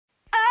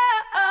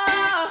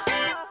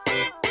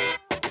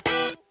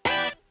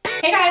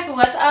Hey guys,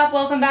 what's up?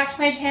 Welcome back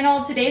to my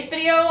channel. Today's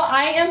video,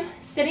 I am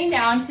sitting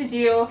down to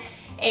do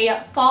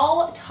a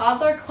fall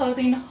toddler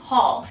clothing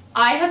haul.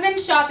 I have been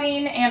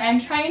shopping and I'm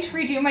trying to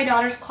redo my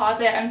daughter's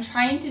closet. I'm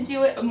trying to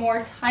do it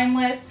more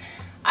timeless.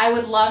 I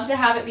would love to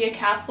have it be a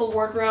capsule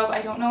wardrobe.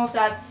 I don't know if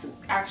that's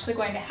actually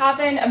going to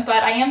happen,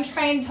 but I am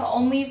trying to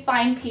only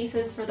find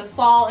pieces for the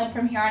fall and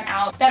from here on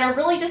out that are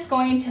really just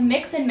going to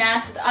mix and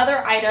match with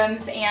other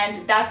items,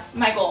 and that's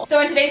my goal.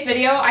 So in today's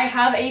video, I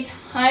have a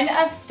ton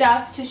of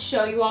stuff to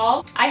show you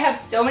all. I have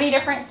so many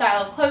different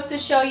style of clothes to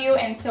show you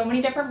and so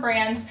many different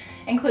brands,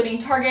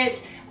 including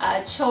Target,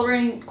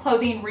 children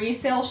clothing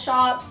resale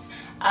shops,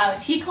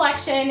 tea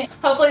collection.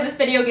 Hopefully this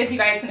video gives you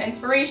guys some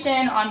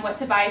inspiration on what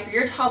to buy for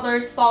your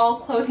toddler's fall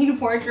clothing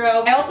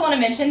wardrobe. I also want to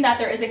mention that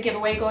there is a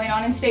giveaway going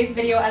on in today's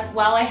video as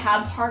well. I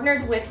have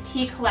partnered with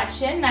Tea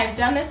Collection. I've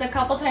done this a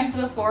couple times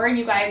before and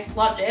you guys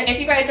loved it. If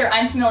you guys are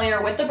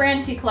unfamiliar with the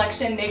brand Tea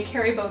Collection, they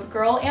carry both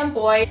girl and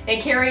boy.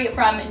 They carry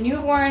from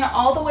newborn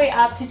all the way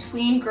up to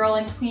tween girl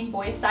and tween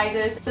boy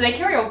sizes. So they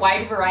carry a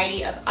wide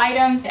variety of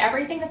items.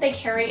 Everything that they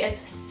carry is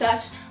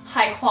such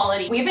high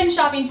quality. We've been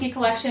shopping Tea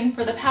Collection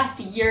for the past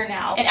year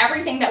now, and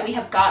everything that we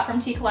have got from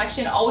Tea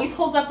Collection always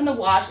holds up in the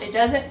wash. It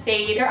doesn't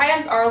fade. Their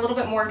items are a little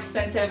bit more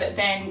expensive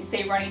than,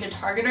 say, running to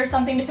Target or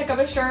something to pick up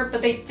a shirt,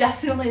 but they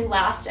definitely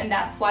last, and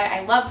that's why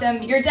I love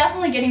them. You're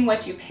definitely getting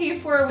what you pay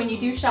for when you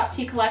do shop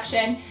Tea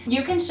Collection.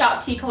 You can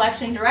shop Tea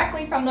Collection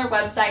directly from their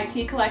website,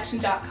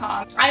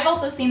 teacollection.com. I've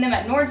also seen them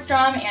at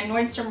Nordstrom and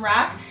Nordstrom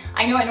Rack.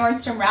 I know at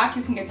Nordstrom Rack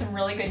you can get some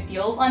really good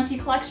deals on Tea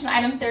Collection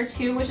items there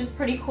too, which is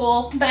pretty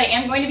cool. But I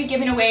am going to be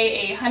giving away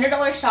a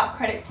 $100 shop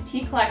credit to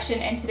Tea Collection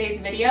in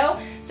today's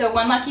video. So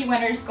one lucky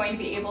winner is going to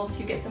be able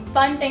to get some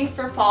fun things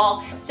for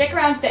fall. Stick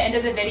around to the end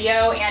of the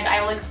video and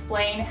I will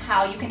explain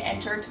how you can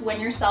enter to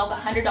win yourself a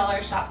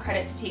 $100 shop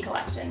credit to Tea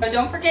Collection. But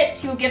don't forget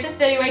to give this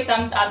video a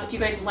thumbs up if you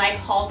guys like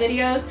haul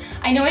videos.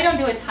 I know I don't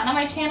do a ton on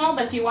my channel,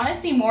 but if you want to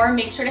see more,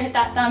 make sure to hit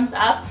that thumbs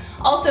up.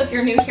 Also, if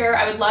you're new here,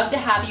 I would love to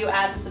have you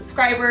as a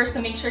subscriber, so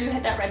make sure you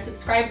hit that red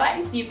subscribe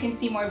button so you can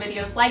see more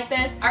videos like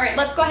this. All right,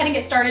 let's go ahead and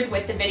get started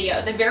with the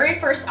video. The very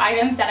first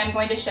items that I'm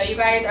going to show you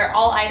guys are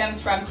all items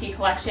from Tea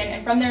Collection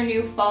and from their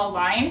new fall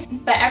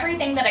line. But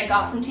everything that I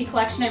got from Tea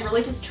Collection, I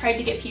really just tried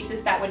to get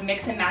pieces that would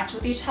mix and match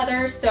with each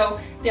other, so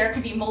there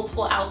could be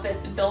multiple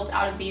outfits built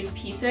out of these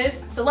pieces.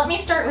 So let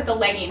me start with the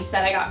leggings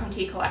that I got from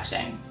Tea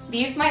Collection.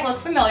 These might look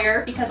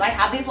familiar because I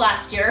had these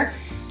last year.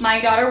 My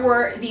daughter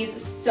wore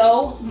these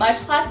so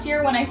much last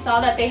year. When I saw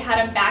that they had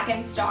them back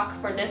in stock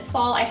for this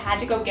fall, I had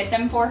to go get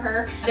them for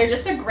her. They're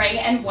just a gray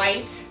and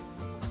white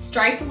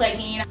striped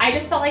legging. I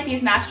just felt like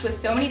these matched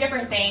with so many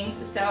different things,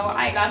 so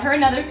I got her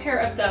another pair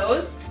of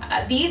those.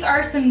 These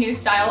are some new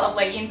style of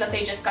leggings that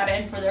they just got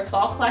in for their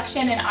fall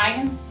collection, and I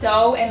am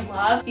so in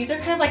love. These are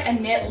kind of like a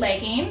knit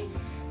legging.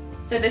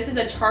 So this is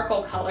a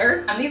charcoal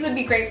color. These would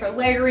be great for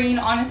layering.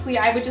 Honestly,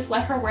 I would just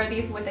let her wear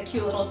these with a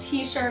cute little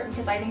t-shirt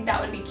because I think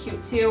that would be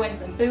cute too, and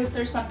some boots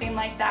or something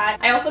like that.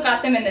 I also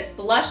got them in this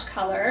blush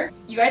color.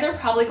 You guys are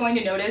probably going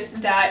to notice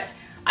that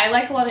I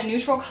like a lot of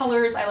neutral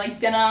colors. I like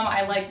denim,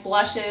 I like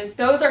blushes.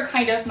 Those are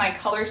kind of my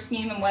color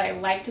scheme and what I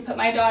like to put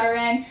my daughter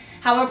in.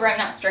 However, I'm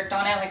not strict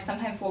on it. Like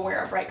sometimes we'll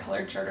wear a bright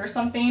colored shirt or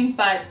something,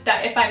 but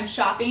that if I'm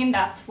shopping,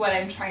 that's what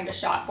I'm trying to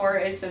shop for,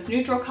 is those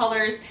neutral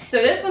colors.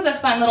 So this was a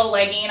fun little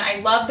legging.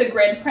 I love the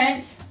grid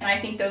print, and I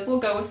think those will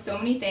go with so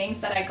many things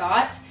that I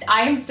got.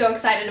 I am so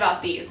excited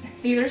about these.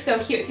 These are so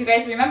cute. If you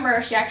guys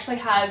remember, she actually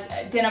has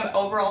denim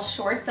overall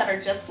shorts that are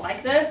just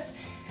like this,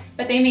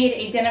 but they made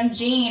a denim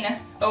jean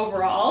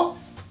overall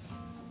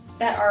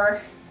that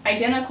are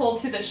identical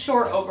to the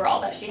short overall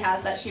that she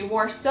has that she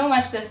wore so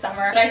much this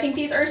summer. But I think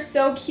these are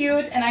so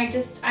cute and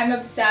I'm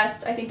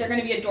obsessed. I think they're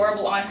gonna be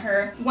adorable on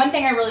her. One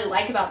thing I really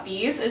like about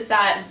these is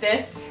that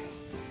this,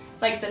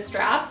 like the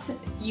straps,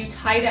 you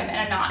tie them in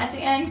a knot at the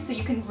end so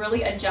you can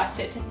really adjust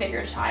it to fit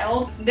your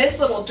child. This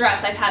little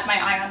dress I've had my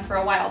eye on for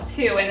a while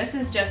too, and this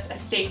is just a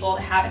staple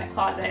to have in a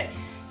closet.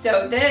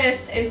 So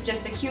this is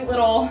just a cute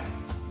little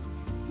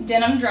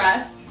denim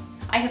dress.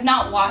 I have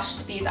not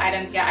washed these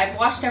items yet. I've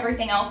washed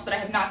everything else, but I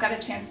have not got a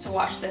chance to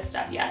wash this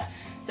stuff yet.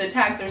 So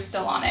tags are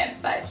still on it,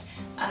 but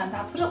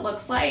that's what it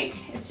looks like.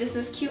 It's just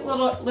this cute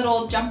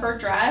little jumper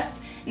dress.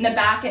 In the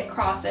back it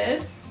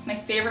crosses. My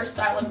favorite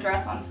style of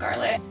dress on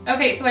Scarlett.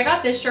 Okay, so I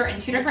got this shirt in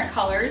two different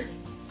colors,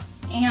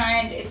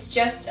 and it's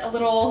just a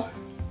little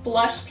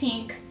blush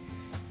pink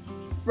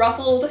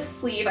ruffled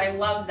sleeve. I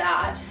love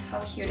that.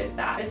 How cute is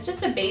that? It's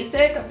just a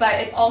basic, but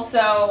it's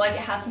also like it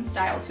has some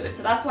style to it,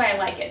 so that's why I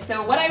like it.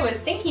 So what I was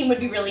thinking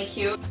would be really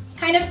cute,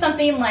 kind of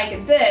something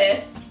like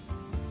this,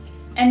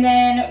 and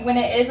then when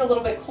it is a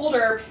little bit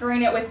colder,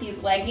 pairing it with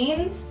these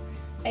leggings.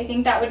 I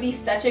think that would be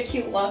such a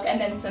cute look, and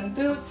then some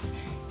boots.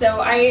 So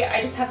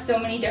I just have so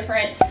many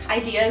different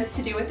ideas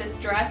to do with this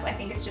dress. I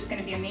think it's just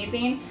gonna be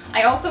amazing.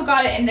 I also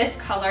got it in this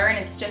color, and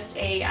it's just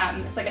a,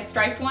 it's like a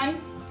striped one.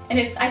 And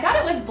I thought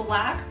it was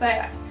black,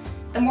 but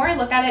the more I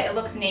look at it, it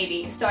looks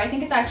navy. So I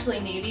think it's actually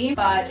navy,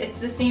 but it's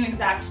the same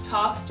exact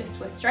top, just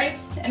with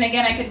stripes. And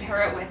again, I could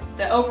pair it with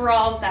the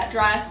overalls, that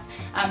dress.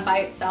 by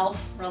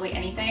itself, really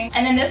anything.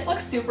 And then this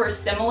looks super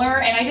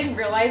similar, and I didn't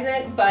realize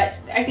it, but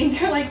I think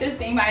they're like the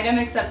same item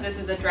except this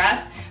is a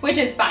dress, which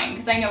is fine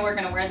because I know we're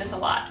gonna wear this a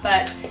lot,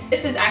 but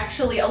this is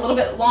actually a little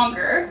bit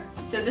longer.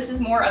 So this is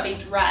more of a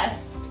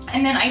dress.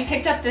 And then I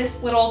picked up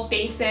this little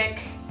basic,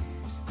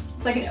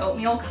 it's like an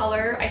oatmeal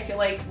color. I feel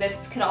like this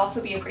could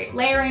also be a great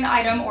layering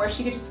item, or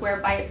she could just wear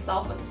it by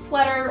itself with a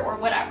sweater or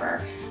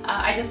whatever.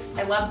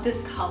 I love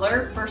this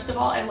color. First of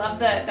all, I love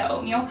the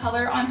oatmeal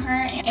color on her,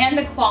 and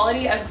the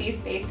quality of these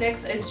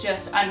basics is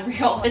just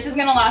unreal. This is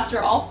gonna last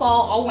her all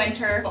fall, all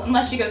winter,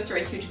 unless she goes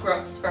through a huge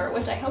growth spurt,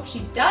 which I hope she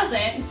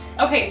doesn't.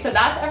 Okay, so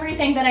that's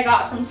everything that I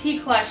got from T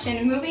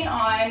Collection. Moving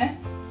on,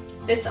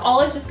 this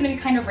all is just gonna be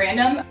kind of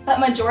random, but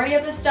majority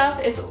of the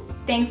stuff is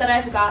things that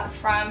I've got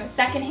from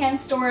secondhand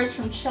stores,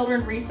 from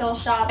children resale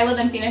shops. I live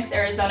in Phoenix,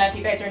 Arizona, if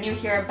you guys are new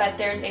here, but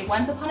there's a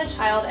Once Upon a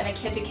Child and a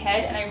Kid to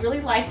Kid, and I really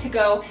like to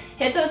go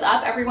hit those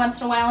up every once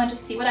in a while and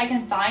just see what I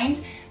can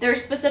find. There are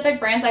specific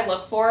brands I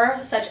look for,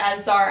 such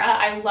as Zara.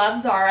 I love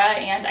Zara,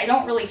 and I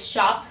don't really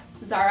shop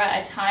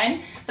Zara a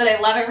ton, but I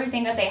love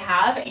everything that they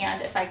have,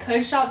 and if I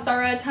could shop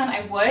Zara a ton,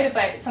 I would,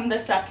 but some of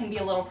this stuff can be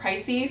a little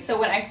pricey, so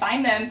when I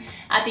find them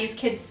at these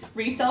kids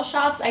resale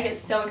shops, I get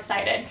so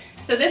excited.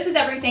 So this is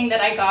everything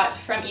that I got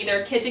from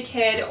either Kid to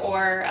Kid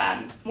or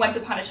Once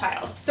Upon a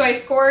Child. So I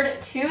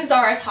scored 2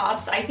 Zara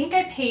tops. I think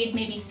I paid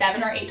maybe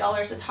 $7 or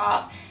 $8 a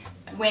top,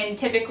 when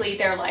typically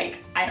they're like,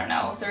 I don't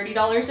know,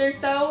 $30 or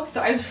so.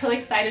 So I was really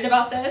excited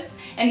about this.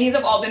 And these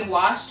have all been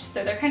washed,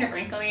 so they're kind of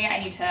wrinkly. I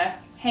need to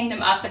hang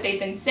them up, but they've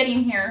been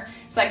sitting here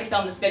so I could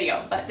film this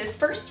video. But this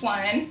first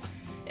one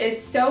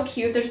is so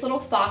cute. There's little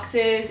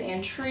foxes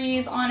and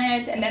trees on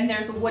it, and then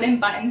there's wooden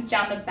buttons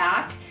down the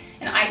back.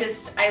 And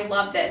I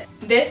love this.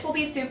 This will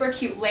be super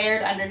cute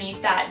layered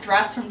underneath that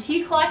dress from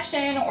T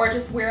Collection, or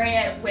just wearing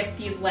it with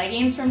these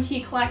leggings from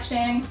T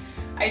Collection.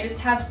 I just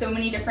have so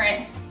many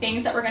different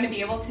things that we're gonna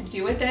be able to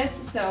do with this,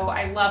 so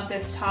I love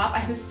this top.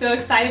 I was so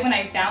excited when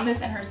I found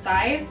this in her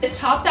size. This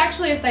top's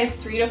actually a size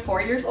 3 to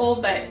 4 years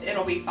old, but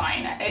it'll be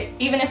fine.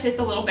 Even if it's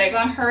a little big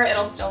on her,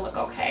 it'll still look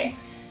okay.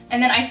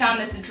 And then I found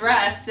this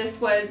dress.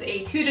 This was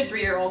a 2 to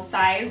 3 year old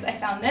size. I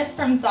found this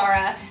from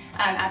Zara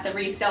at the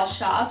resale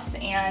shops,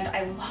 and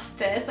I love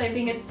this. I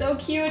think it's so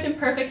cute and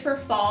perfect for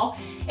fall.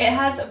 It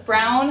has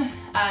brown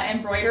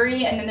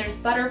embroidery, and then there's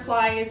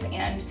butterflies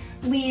and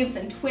leaves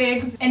and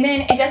twigs. And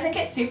then it doesn't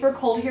get super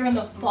cold here in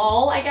the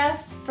fall, I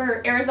guess,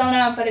 for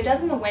Arizona, but it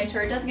does in the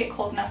winter. It doesn't get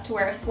cold enough to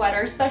wear a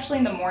sweater, especially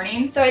in the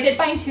morning. So I did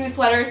find 2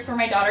 sweaters for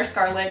my daughter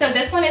Scarlett. So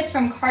this one is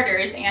from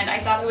Carter's, and I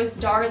thought it was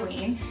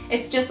darling.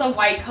 It's just a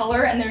white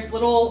color, and there's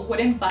little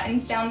wooden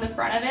buttons down the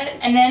front of it.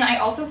 And then I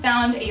also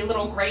found a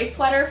little gray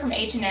sweater from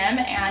H&M,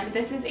 and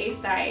this is a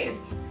size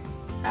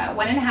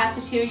 1.5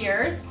 to 2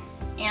 years.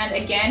 And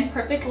again,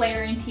 perfect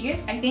layering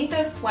piece. I think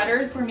those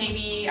sweaters were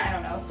maybe, I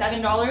don't know,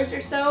 $7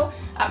 or so.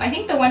 I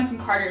think the one from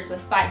Carter's was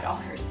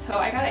 $5, so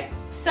I got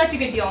such a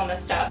good deal on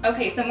this stuff.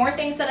 Okay, some more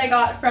things that I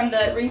got from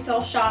the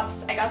resale shops.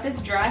 I got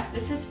this dress.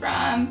 This is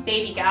from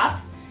Baby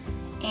Gap,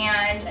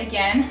 and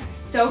again,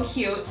 so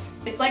cute.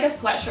 It's like a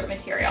sweatshirt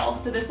material,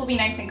 so this will be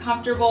nice and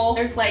comfortable.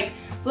 There's like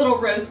little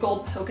rose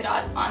gold polka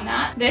dots on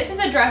that. This is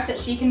a dress that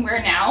she can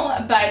wear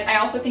now, but I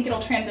also think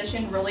it'll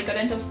transition really good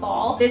into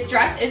fall. This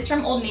dress is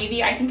from Old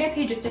Navy. I think I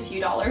paid just a few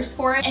dollars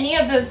for it. Any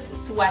of those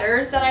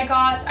sweaters that I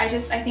got, I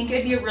think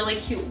it'd be a really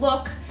cute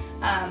look.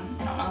 I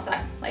don't know if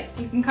that, like,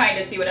 you can kind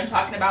of see what I'm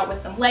talking about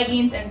with some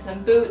leggings and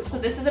some boots. So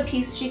this is a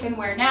piece she can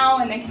wear now,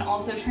 and then can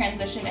also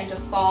transition into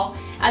fall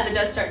as it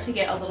does start to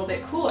get a little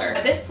bit cooler.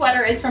 This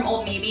sweater is from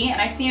Old Navy,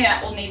 and I've seen it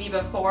at Old Navy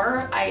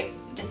before. I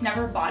just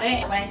never bought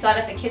it. When I saw it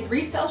at the kids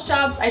resale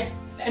shops, I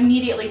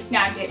immediately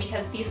snagged it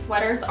because these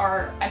sweaters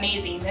are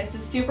amazing. This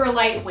is super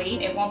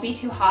lightweight. It won't be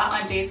too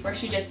hot on days where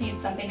she just needs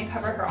something to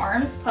cover her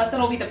arms. Plus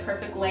it'll be the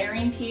perfect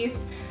layering piece.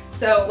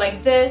 So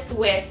like this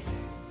with,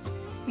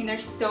 I mean,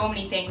 there's so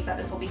many things that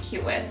this will be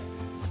cute with.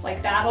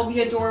 Like that'll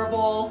be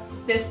adorable.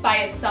 This by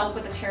itself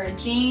with a pair of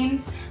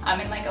jeans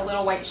and like a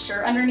little white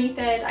shirt underneath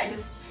it. I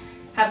just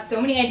have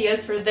so many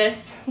ideas for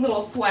this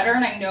little sweater,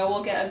 and I know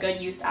we'll get a good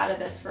use out of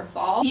this for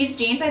fall. These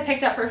jeans I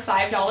picked up for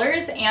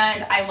 $5,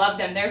 and I love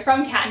them. They're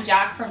from Cat &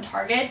 Jack from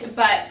Target,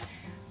 but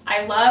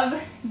I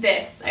love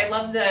this. I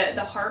love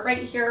the heart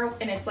right here,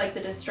 and it's like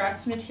the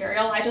distressed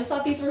material. I just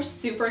thought these were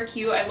super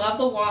cute. I love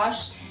the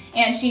wash,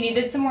 and she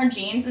needed some more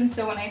jeans, and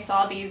so when I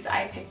saw these,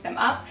 I picked them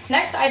up.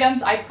 Next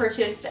items I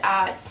purchased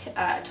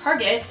at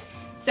Target.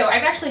 So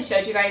I've actually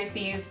showed you guys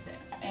these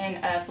in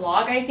a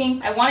vlog, I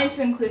think. I wanted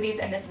to include these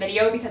in this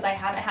video because I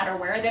haven't had her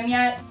wear them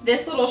yet.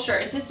 This little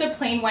shirt, it's just a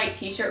plain white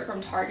t-shirt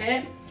from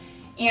Target.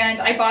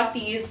 And I bought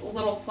these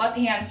little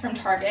sweatpants from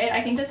Target.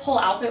 I think this whole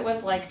outfit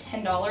was like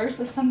 $10 or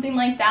something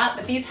like that,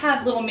 but these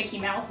have little Mickey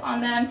Mouse on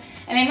them.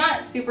 And I'm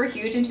not super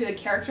huge into the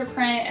character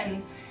print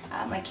and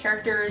like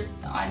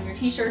characters on your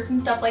t-shirts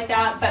and stuff like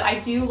that, but I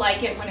do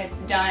like it when it's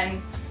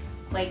done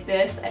like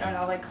this. I don't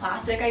know, like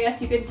classic, I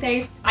guess you could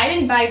say. I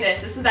didn't buy this.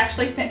 This was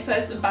actually sent to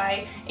us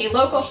by a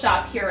local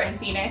shop here in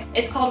Phoenix.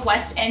 It's called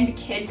West End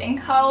Kids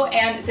 & Co.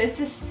 And this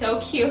is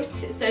so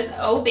cute. It says,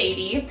 "Oh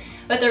baby,"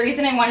 But the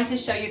reason I wanted to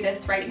show you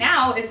this right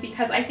now is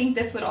because I think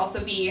this would also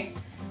be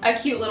a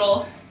cute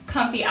little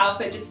comfy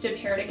outfit just to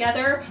pair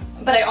together.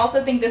 But I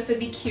also think this would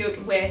be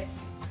cute with,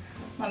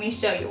 let me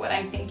show you what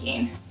I'm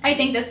thinking. I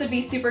think this would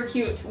be super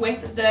cute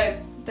with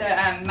the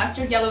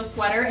mustard yellow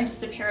sweater and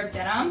just a pair of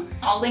denim.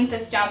 I'll link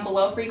this down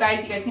below for you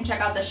guys. You guys can check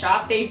out the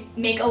shop. They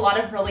make a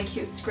lot of really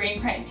cute screen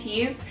print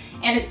tees,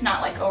 and it's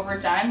not like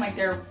overdone, like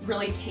they're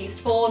really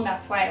tasteful, and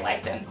that's why I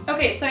like them.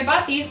 Okay, so I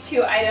bought these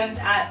two items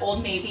at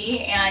Old Navy,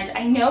 and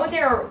I know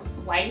they're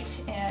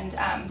white and,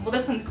 well,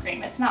 this one's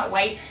cream, it's not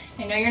white.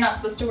 I know you're not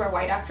supposed to wear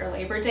white after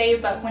Labor Day,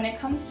 but when it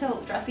comes to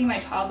dressing my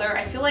toddler,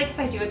 I feel like if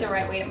I do it the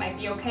right way, it might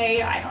be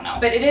okay, I don't know.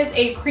 But it is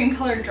a cream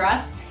colored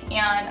dress,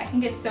 and I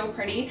think it's so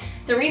pretty.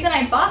 The reason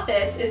I bought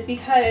this is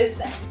because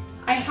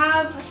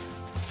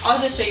I'll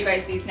just show you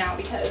guys these now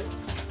because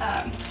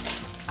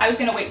I was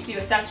gonna wait to do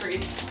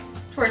accessories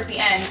towards the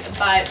end,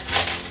 but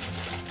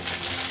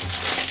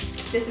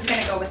this is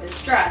gonna go with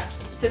this dress.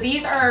 So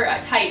these are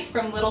tights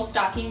from Little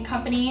Stocking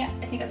Company.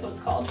 I think that's what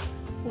it's called.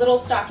 Little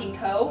Stocking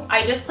Co.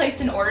 I just placed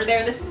an order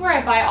there. This is where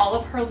I buy all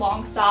of her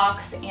long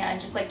socks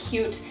and just like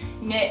cute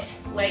knit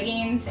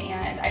leggings,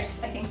 and I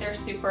think they're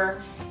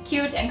super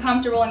cute and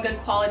comfortable and good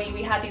quality.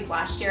 We had these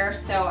last year,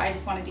 so I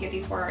just wanted to get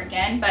these for her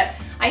again. But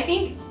I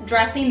think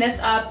dressing this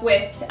up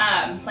with,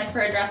 like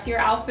for a dressier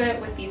outfit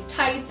with these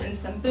tights and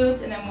some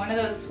boots and then one of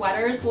those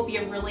sweaters will be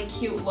a really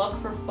cute look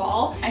for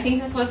fall. I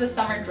think this was a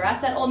summer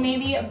dress at Old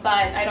Navy,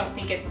 but I don't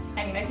think it's,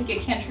 I think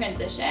it can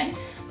transition.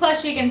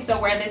 Plus she can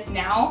still wear this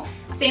now.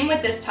 Same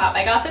with this top.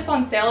 I got this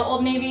on sale at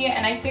Old Navy,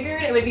 and I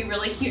figured it would be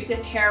really cute to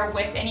pair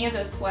with any of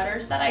those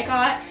sweaters that I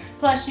got.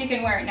 Plus she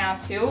can wear it now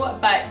too,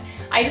 but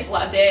I just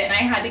loved it and I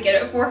had to get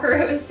it for her.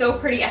 It was so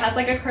pretty. It has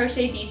like a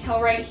crochet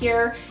detail right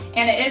here,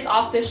 and it is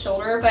off the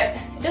shoulder, but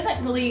it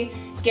doesn't really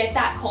get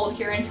that cold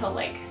here until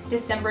like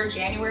December,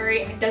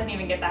 January, and it doesn't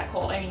even get that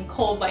cold. I mean,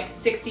 cold, like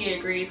 60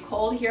 degrees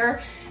cold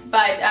here.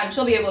 But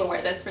she'll be able to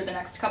wear this for the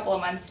next couple of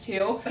months too.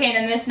 Okay, and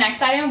then this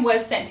next item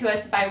was sent to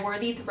us by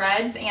Worthy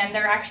Threads, and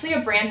they're actually a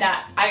brand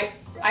that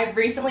I've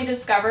recently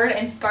discovered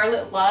and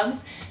Scarlett loves.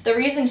 The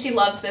reason she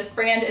loves this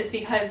brand is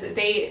because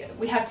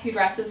we have two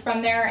dresses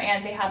from there,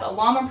 and they have a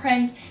llama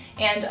print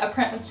and a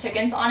print with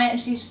chickens on it, and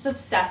she's just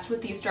obsessed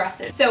with these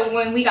dresses. So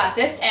when we got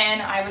this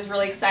in, I was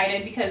really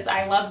excited because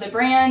I love the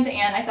brand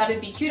and I thought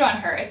it'd be cute on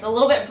her. It's a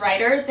little bit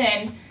brighter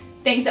than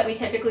things that we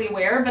typically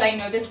wear, but I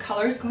know this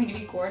color is going to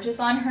be gorgeous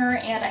on her,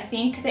 and I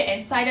think the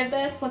inside of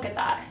this, look at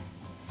that.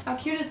 How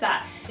cute is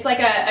that? It's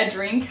like a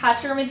dream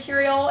catcher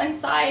material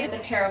inside with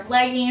a pair of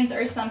leggings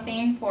or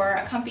something for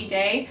a comfy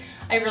day.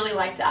 I really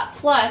like that.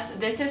 Plus,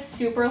 this is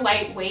super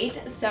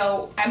lightweight,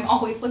 so I'm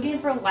always looking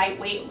for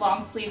lightweight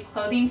long sleeve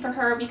clothing for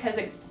her because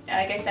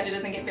like I said, it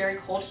doesn't get very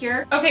cold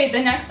here. Okay, the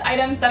next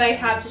items that I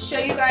have to show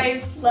you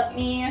guys,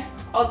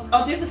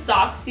 I'll do the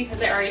socks because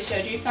I already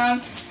showed you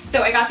some.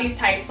 So I got these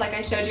tights like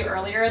I showed you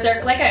earlier.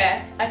 They're like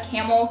a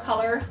camel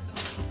color.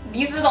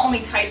 These were the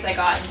only tights I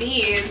got.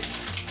 These,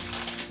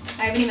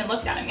 I haven't even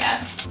looked at them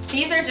yet.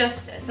 These are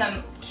just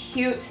some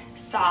cute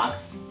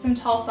socks, some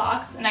tall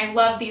socks, and I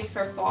love these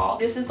for fall.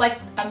 This is like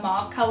a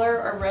mauve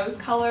color or rose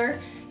color.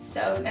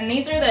 So, and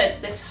these are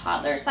the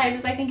toddler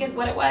sizes, I think is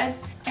what it was.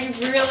 I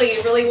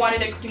really wanted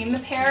to cream the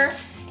pair,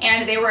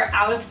 and they were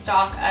out of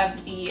stock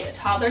of the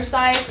toddler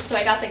size, so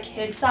I got the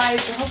kid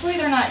size. So hopefully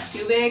they're not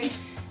too big,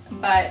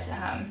 but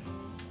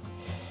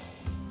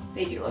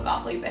they do look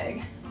awfully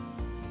big.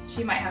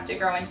 She might have to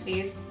grow into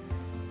these.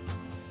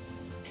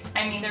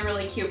 I mean, they're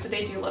really cute, but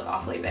they do look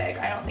awfully big.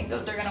 I don't think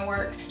those are gonna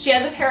work. She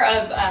has a pair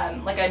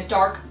of like a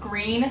dark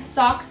green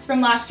socks from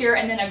last year,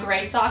 and then a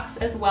gray socks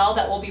as well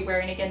that we'll be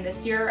wearing again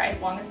this year as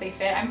long as they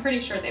fit. I'm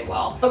pretty sure they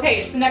will.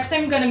 Okay, so next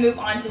I'm gonna move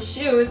on to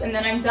shoes, and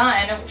then I'm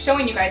done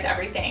showing you guys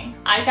everything.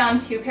 I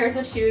found two pairs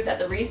of shoes at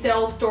the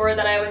resale store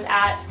that I was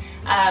at.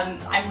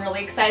 I'm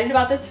really excited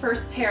about this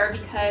first pair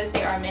because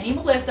they are mini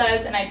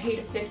Melissa's, and I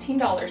paid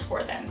 $15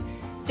 for them.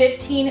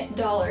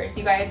 $15,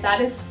 you guys, that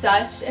is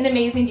such an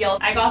amazing deal.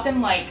 I got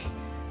them like,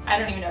 I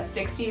don't even know,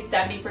 60,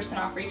 70%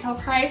 off retail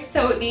price.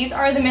 So these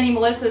are the mini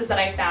Melissa's that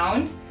I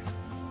found.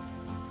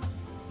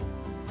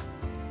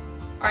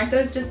 Aren't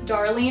those just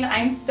darling?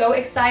 I'm so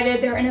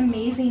excited. They're in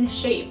amazing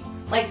shape.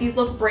 Like, these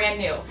look brand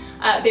new.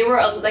 They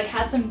were like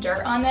had some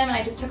dirt on them, and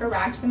I just took a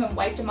rag to them and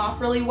wiped them off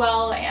really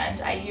well,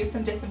 and I used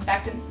some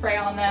disinfectant spray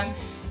on them,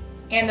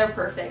 and they're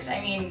perfect. I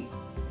mean,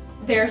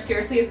 they're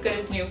seriously as good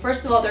as new.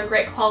 First of all, they're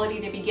great quality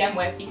to begin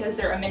with because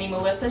they're a mini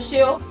Melissa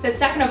shoe. The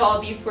second of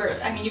all, these were,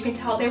 I mean, you can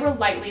tell they were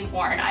lightly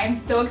worn. I am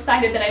so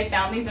excited that I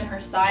found these in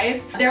her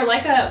size. They're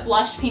like a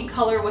blush pink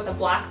color with a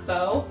black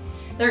bow.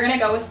 They're gonna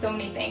go with so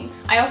many things.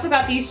 I also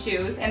got these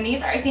shoes, and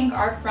these I think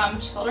are from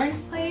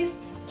Children's Place.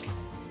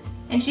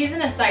 And she's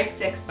in a size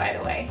 6, by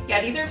the way.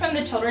 Yeah, these are from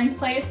the Children's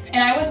Place.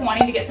 And I was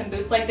wanting to get some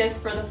boots like this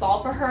for the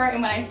fall for her, and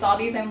when I saw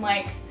these, I'm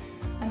like,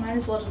 I might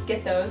as well just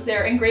get those.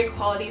 They're in great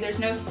quality. There's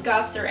no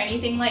scuffs or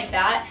anything like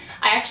that.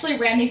 I actually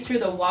ran these through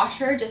the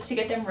washer just to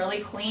get them really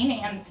clean,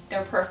 and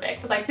they're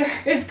perfect. Like,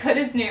 they're as good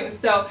as new.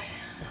 So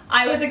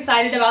I was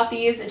excited about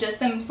these, just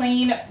some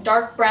plain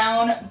dark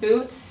brown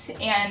boots,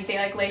 and they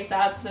like lace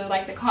up, so they're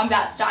like the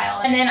combat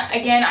style. And then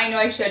again, I know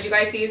I showed you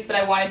guys these, but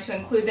I wanted to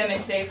include them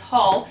in today's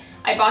haul.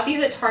 I bought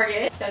these at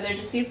Target, so they're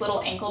just these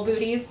little ankle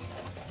booties.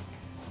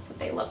 That's what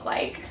they look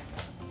like.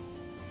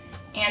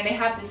 And they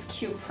have this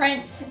cute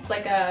print. It's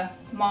like a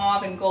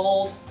mauve and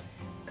gold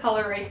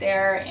color right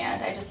there,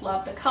 and I just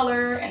love the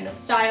color and the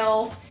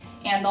style,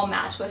 and they'll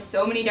match with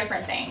so many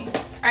different things.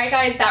 Alright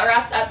guys, that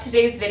wraps up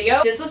today's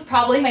video. This was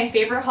probably my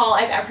favorite haul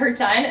I've ever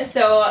done,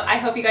 so I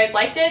hope you guys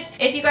liked it.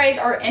 If you guys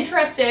are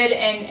interested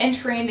in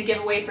entering the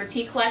giveaway for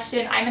tea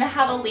collection, I'm going to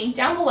have a link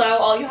down below.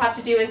 All you have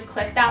to do is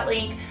click that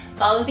link,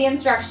 follow the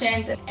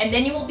instructions, and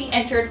then you will be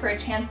entered for a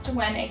chance to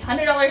win a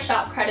 $100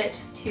 shop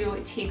credit to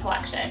tea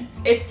collection.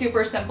 It's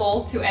super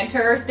simple to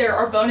enter. There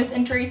are bonus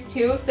entries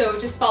too, so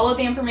just follow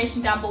the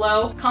information down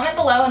below. Comment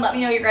below and let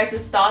me know your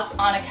guys' thoughts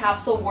on a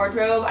capsule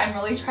wardrobe. I'm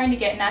really trying to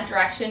get in that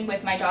direction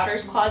with my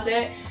daughter's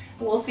closet.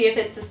 We'll see if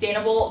it's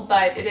sustainable,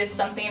 but it is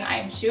something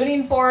I'm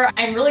shooting for.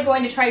 I'm really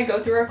going to try to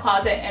go through her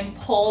closet and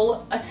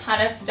pull a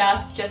ton of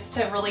stuff just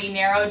to really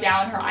narrow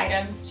down her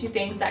items to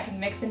things that can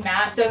mix and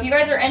match. So if you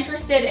guys are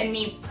interested in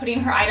me putting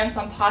her items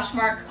on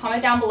Poshmark,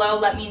 comment down below,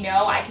 let me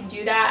know. I can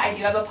do that. I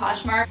do have a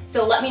Poshmark,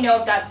 so let me know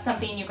if that's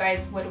something you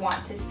guys would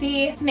want to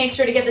see. Make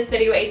sure to give this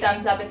video a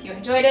thumbs up if you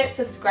enjoyed it.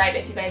 Subscribe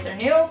if you guys are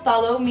new.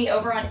 Follow me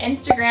over on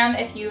Instagram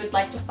if you would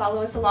like to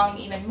follow us along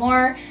even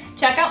more.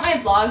 Check out my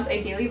vlogs. I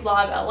daily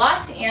vlog a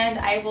lot, and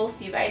I will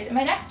see you guys in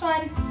my next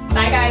one.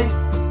 Bye guys!